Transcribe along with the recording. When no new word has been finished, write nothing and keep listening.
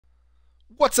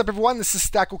What's up everyone, this is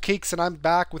Stackle Cakes and I'm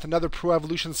back with another Pro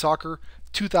Evolution Soccer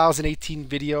 2018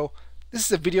 video. This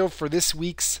is a video for this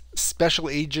week's special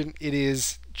agent. It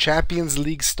is Champions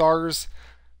League Stars,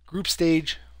 Group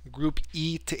Stage, Group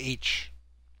E to H.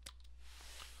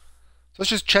 So let's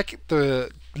just check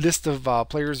the list of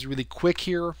players really quick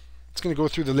here. It's going to go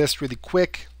through the list really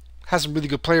quick. Has some really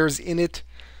good players in it.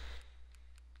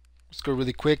 Let's go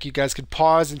really quick. You guys can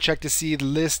pause and check to see the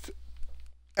list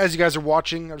as you guys are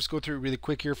watching. I'll just go through it really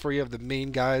quick here for you of the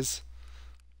main guys.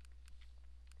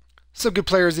 Some good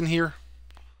players in here.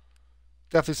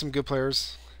 Definitely some good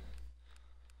players.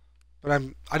 But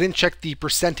I didn't check the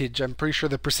percentage. I'm pretty sure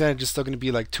the percentage is still going to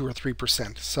be like 2 or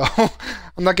 3%. So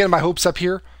I'm not getting my hopes up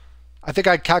here. I think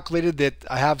I calculated that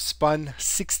I have spun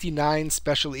 69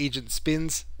 special agent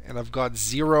spins and I've got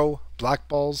 0 black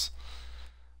balls.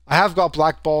 I have got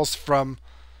black balls from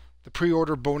the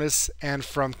pre-order bonus and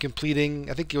from completing,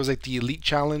 I think it was like the Elite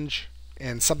Challenge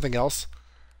and something else.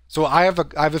 So I have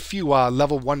a few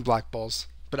level 1 black balls,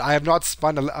 but I have not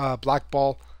spun a black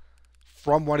ball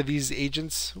from one of these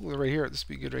agents. Ooh, right here, this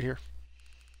would be good right here.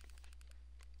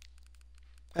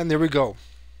 And there we go.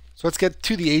 So let's get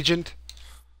to the agent.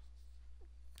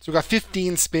 So we got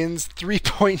 15 spins,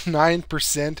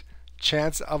 3.9%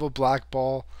 chance of a black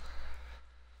ball.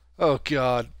 Oh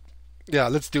god. Yeah,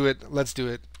 let's do it. Let's do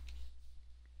it.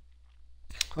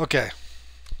 Okay,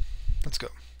 let's go.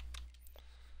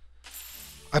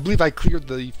 I believe I cleared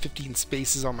the 15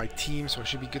 spaces on my team, so I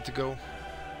should be good to go.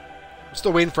 I'm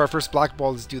still waiting for our first black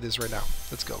ball. Let's do this right now.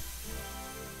 Let's go.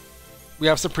 We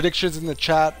have some predictions in the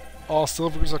chat. All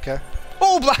silvers, okay.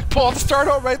 Oh, black ball to start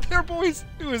out right there, boys.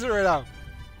 Who is it right now?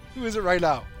 Who is it right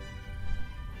now?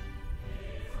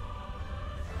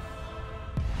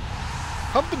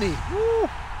 Company. Woo!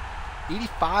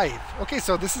 85. Okay,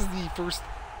 so this is the first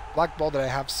black ball that I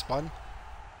have spun.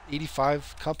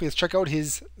 85 company. Let's check out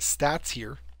his stats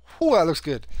here. Ooh, that looks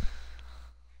good.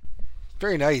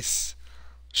 Very nice.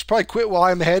 Should probably quit while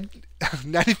I'm ahead.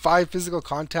 95 physical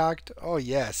contact. Oh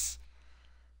yes.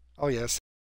 Oh yes.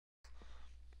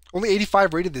 Only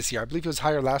 85 rated this year. I believe it was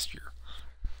higher last year.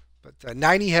 But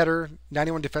 90 header,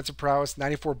 91 defensive prowess,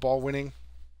 94 ball winning.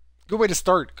 Good way to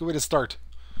start. Good way to start.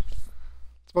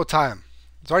 It's about time.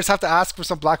 So I just have to ask for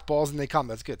some black balls and they come.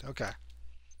 That's good. Okay.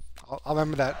 I'll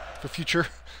remember that for future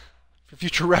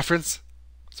reference.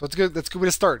 So it's good. That's a good way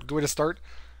to start. Good way to start.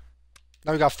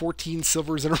 Now we got 14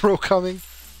 silvers in a row coming.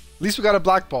 At least we got a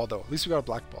black ball though. At least we got a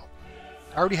black ball.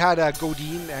 I already had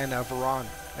Godin and Varane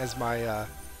as my.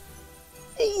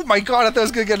 Oh my god! I thought I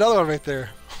was gonna get another one right there.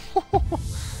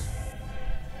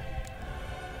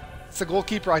 It's a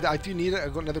goalkeeper. I do need it. I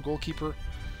got another goalkeeper.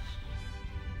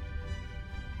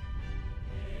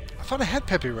 I thought I had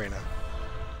Pepe Reina.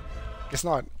 Guess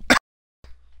not.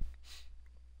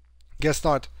 Guess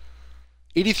not.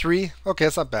 83. Okay,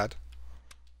 that's not bad.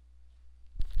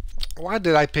 Why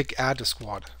did I pick add to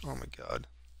squad? Oh my god.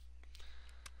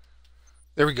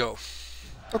 There we go.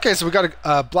 Okay, so we got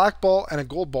a black ball and a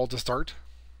gold ball to start.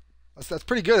 That's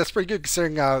pretty good. That's pretty good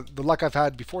considering the luck I've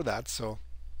had before that. So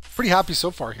pretty happy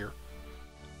so far here.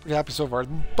 Pretty happy so far.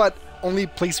 But only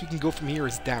place we can go from here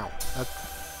is down.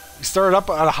 We started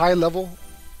up at a high level.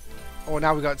 Oh,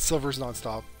 now we got silvers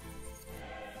nonstop.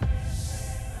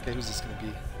 Okay, who's this going to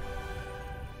be?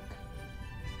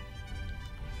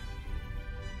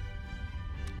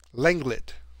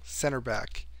 Lenglet, center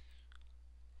back.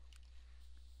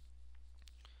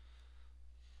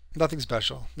 Nothing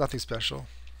special. Nothing special.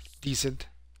 Decent.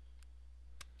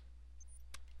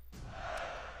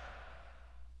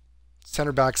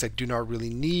 Center backs I do not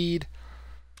really need.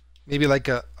 Maybe like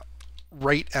a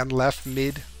right and left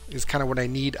mid is kind of what I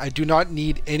need. I do not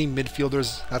need any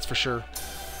midfielders, that's for sure.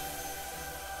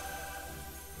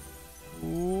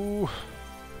 Ooh.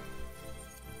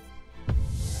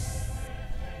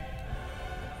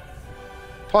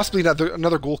 Possibly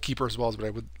another goalkeeper as well, but I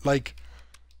would like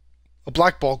a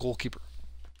black ball goalkeeper.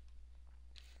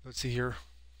 Let's see here.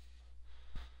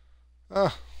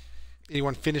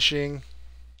 81 finishing.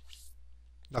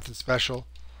 Nothing special.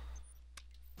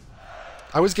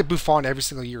 I always get Buffon every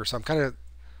single year, so I'm kind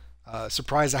of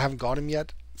surprised I haven't got him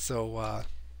yet. So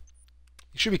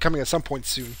he should be coming at some point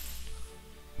soon.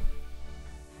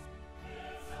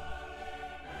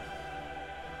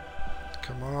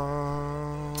 Come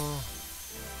on.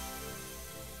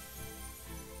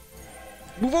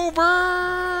 Move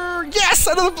over! Yes!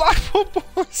 Another black ball,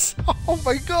 boys! Oh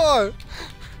my god!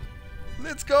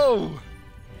 Let's go!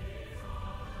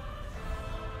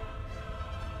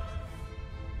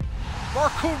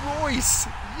 Marco Reus!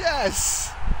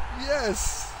 Yes!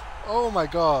 Yes! Oh my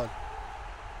god.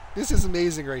 This is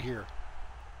amazing right here.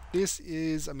 This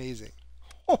is amazing.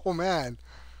 Oh, man.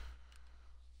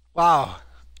 Wow.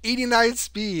 89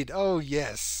 speed. Oh,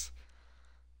 yes.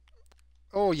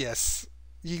 Oh, yes.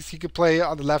 He could play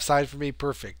on the left side for me.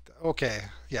 Perfect. Okay.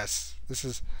 Yes. This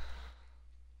is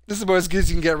about as good as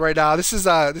you can get right now. This is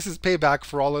payback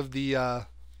for all the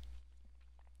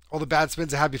bad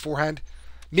spins I had beforehand.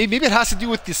 Maybe it has to do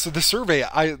with the survey.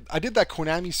 I did that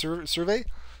Konami survey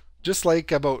just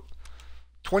like about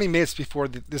 20 minutes before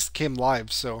this came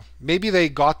live. So maybe they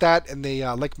got that and they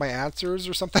like my answers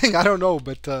or something. I don't know,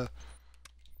 but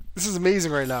this is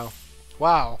amazing right now.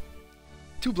 Wow.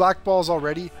 2 black balls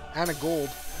already and a gold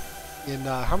in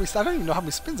how many? I don't even know how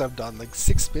many spins I've done. Like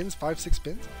 6 spins, 5, 6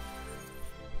 spins.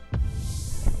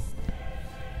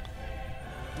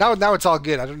 Now it's all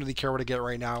good. I don't really care what I get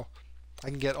right now. I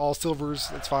can get all silvers.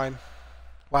 That's fine.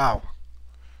 Wow.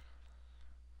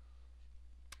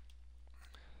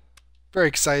 Very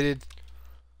excited.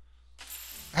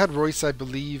 I had Royce, I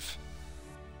believe.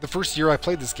 The first year I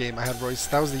played this game, I had Royce.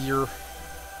 That was the year.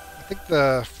 I think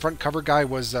the front cover guy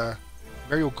was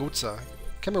Mario Götze.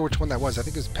 Can't remember which one that was. I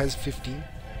think it was PES 15.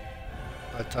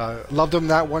 But loved him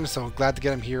that one, so glad to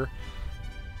get him here.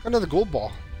 Got another gold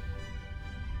ball.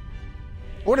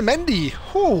 Otamendi!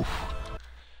 Whew!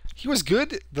 He was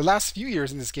good the last few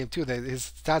years in this game too.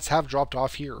 His stats have dropped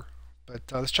off here. But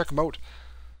let's check him out.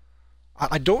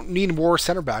 I don't need more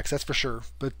center backs, that's for sure.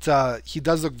 But he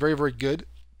does look very, very good.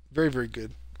 Very, very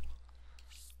good.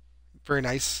 Very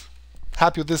nice.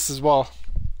 Happy with this as well.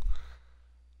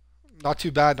 Not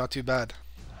too bad, not too bad.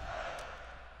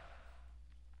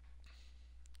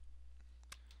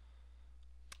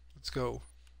 Let's go.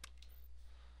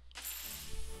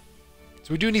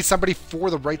 So we do need somebody for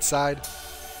the right side.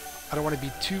 I don't want to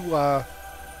be too,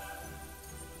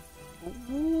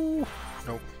 ooh,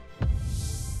 nope.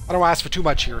 I don't want to ask for too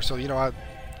much here, so, you know, I'll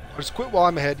just quit while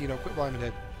I'm ahead, you know, quit while I'm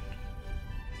ahead.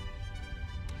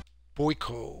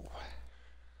 Boyko.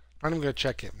 Not even going to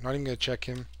check him. Not even going to check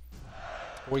him.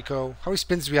 Boyko. How many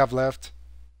spins do we have left?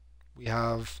 We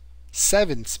have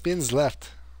 7 spins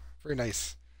left. Very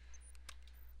nice.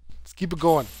 Let's keep it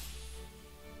going.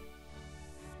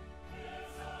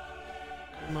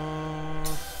 Come on.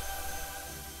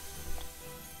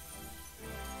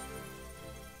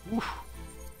 Oof.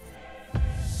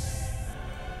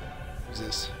 Who's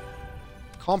this?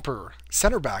 Comper.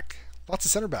 Center back. Lots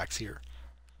of center backs here.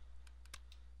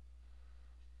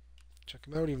 Check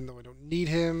him out even though I don't need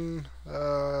him.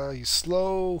 He's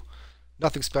slow.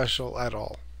 Nothing special at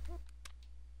all.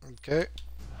 Okay.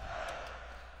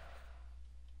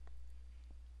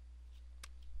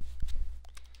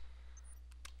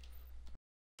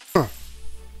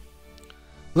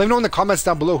 Let me know in the comments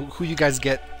down below who you guys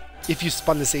get if you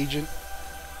spun this agent.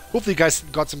 Hopefully you guys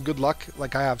got some good luck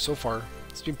like I have so far.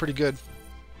 It's been pretty good.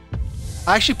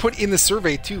 I actually put in the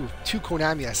survey too, to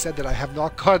Konami. I said that I have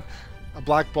not got a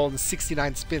black ball in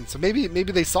 69 spins. So maybe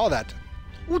they saw that.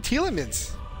 Ooh,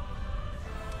 Tielemans.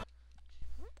 I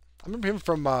remember him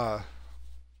from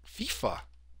FIFA.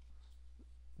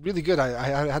 Really good.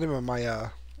 I had him in my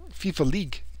FIFA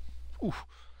league. Ooh.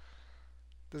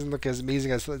 Doesn't look as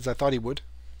amazing as I thought he would.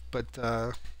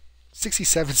 But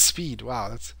 67 speed. Wow,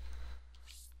 that's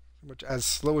pretty much as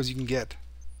slow as you can get.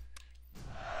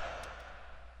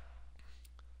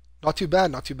 Not too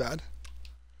bad, not too bad.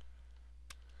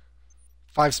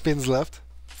 5 spins left.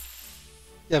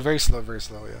 Yeah, very slow,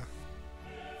 yeah.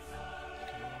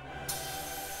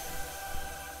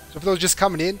 So for those just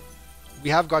coming in, we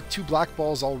have got 2 black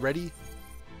balls already.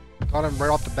 Got him right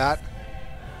off the bat.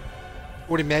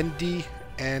 Otamendi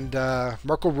and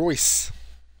Marco Reus.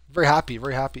 Very happy,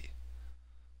 very happy.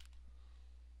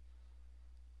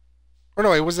 Or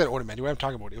no, it wasn't Otamendi. What I'm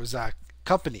talking about, it was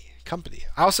Company.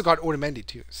 I also got Otamendi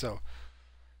too, so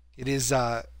it is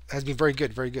has been very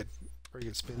good, very good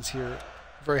spins here.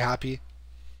 Very happy.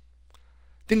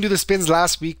 Didn't do the spins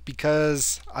last week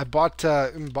because I bought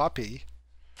Mbappe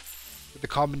with the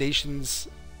combinations.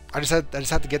 I just had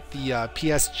to get the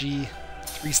PSG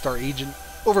 3-star agent.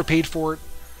 Overpaid for it.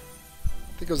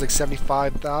 I think it was like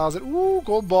 75,000. Ooh,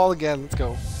 gold ball again. Let's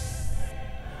go.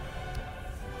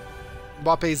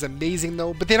 Mbappe is amazing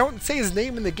though, but they don't say his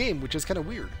name in the game, which is kind of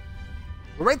weird.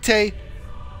 Llorente,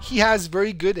 he has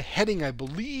very good heading, I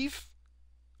believe.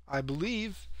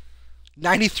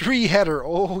 93 header.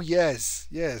 Oh, yes.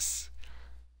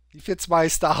 He fits my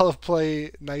style of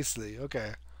play nicely.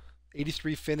 Okay.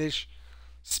 83 finish.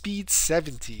 Speed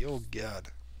 70. Oh, God.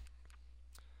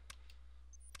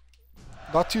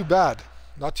 Not too bad.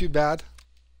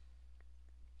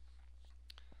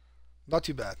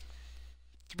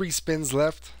 3 spins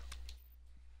left.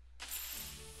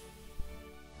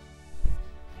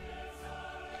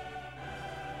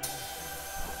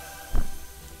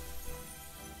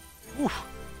 Whew.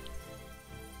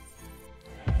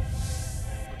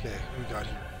 Okay, what we got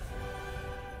here?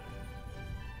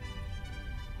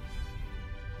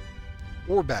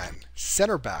 Orban,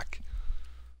 center back.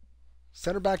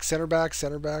 Center back, center back,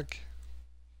 center back.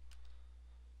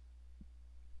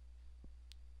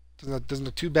 Doesn't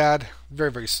look too bad.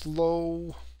 Very, very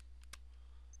slow.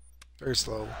 Very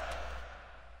slow.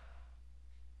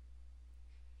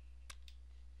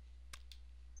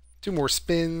 Two more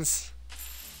spins.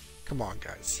 Come on,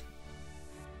 guys.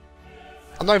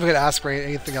 I'm not even going to ask for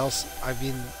anything else. I've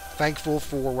been thankful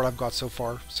for what I've got so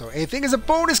far. So anything is a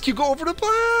bonus. Can you go over to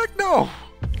black? No.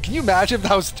 Can you imagine if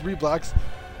that was 3 blacks?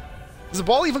 Does the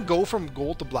ball even go from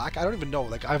gold to black? I don't even know.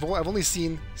 Like I've only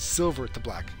seen silver to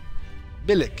black.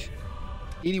 Milik,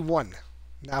 81,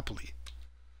 Napoli.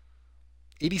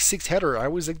 86 header. I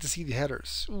always like to see the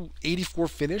headers. Ooh, 84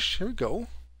 finish. Here we go.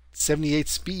 78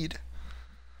 speed.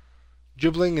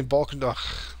 Dribbling and ball control.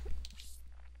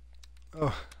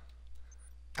 Oh.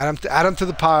 Add him to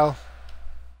the pile.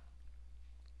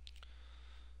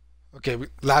 Okay,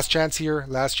 last chance here.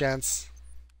 Last chance.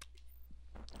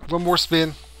 One more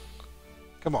spin.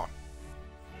 Come on.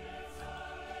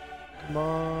 Come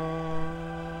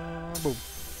on. Boom.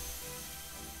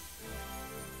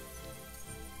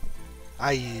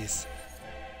 Nice.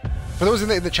 For those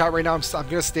in the chat right now, I'm going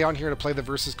to stay on here to play the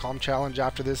versus calm challenge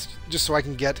after this, just so I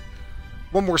can get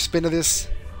one more spin of this.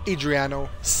 Adriano,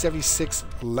 76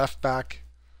 left back.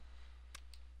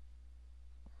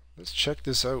 Let's check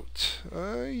this out.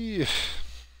 Yeah.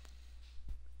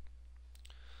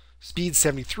 Speed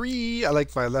 73. I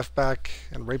like my left back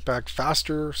and right back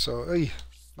faster, so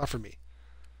not for me.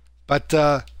 But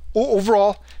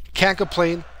overall, can't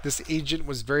complain. This agent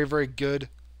was very, very good.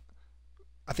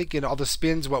 I think in all the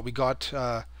spins, what we got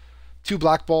 2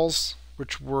 black balls,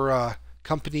 which were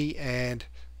Company and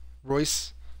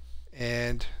Royce,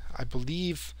 and I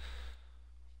believe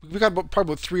we got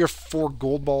probably about 3 or 4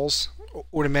 gold balls.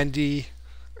 Ornamendi,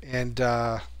 and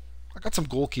I got some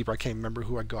goalkeeper. I can't remember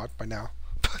who I got by now,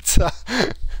 but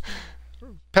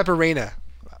Peperena,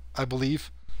 I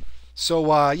believe.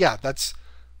 So yeah, that's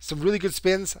some really good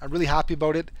spins. I'm really happy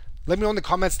about it. Let me know in the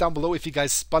comments down below if you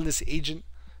guys spun this agent.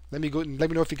 Let me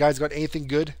know if you guys got anything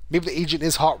good. Maybe the agent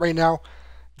is hot right now.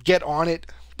 Get on it.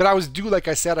 But I was due, like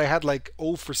I said, I had like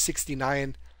 0 for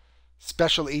 69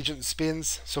 special agent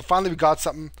spins. So finally we got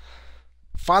something.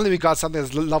 Finally we got something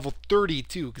that's level 30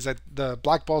 too, because the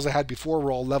black balls I had before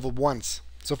were all level 1s.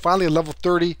 So finally at level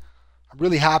 30, I'm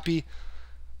really happy.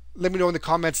 Let me know in the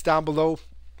comments down below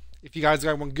if you guys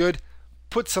got one good.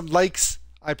 Put some likes.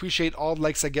 I appreciate all the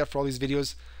likes I get for all these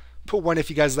videos. Put one if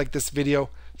you guys like this video.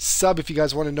 Sub if you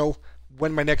guys want to know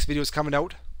when my next video is coming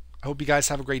out. I hope you guys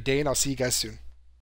have a great day, and I'll see you guys soon.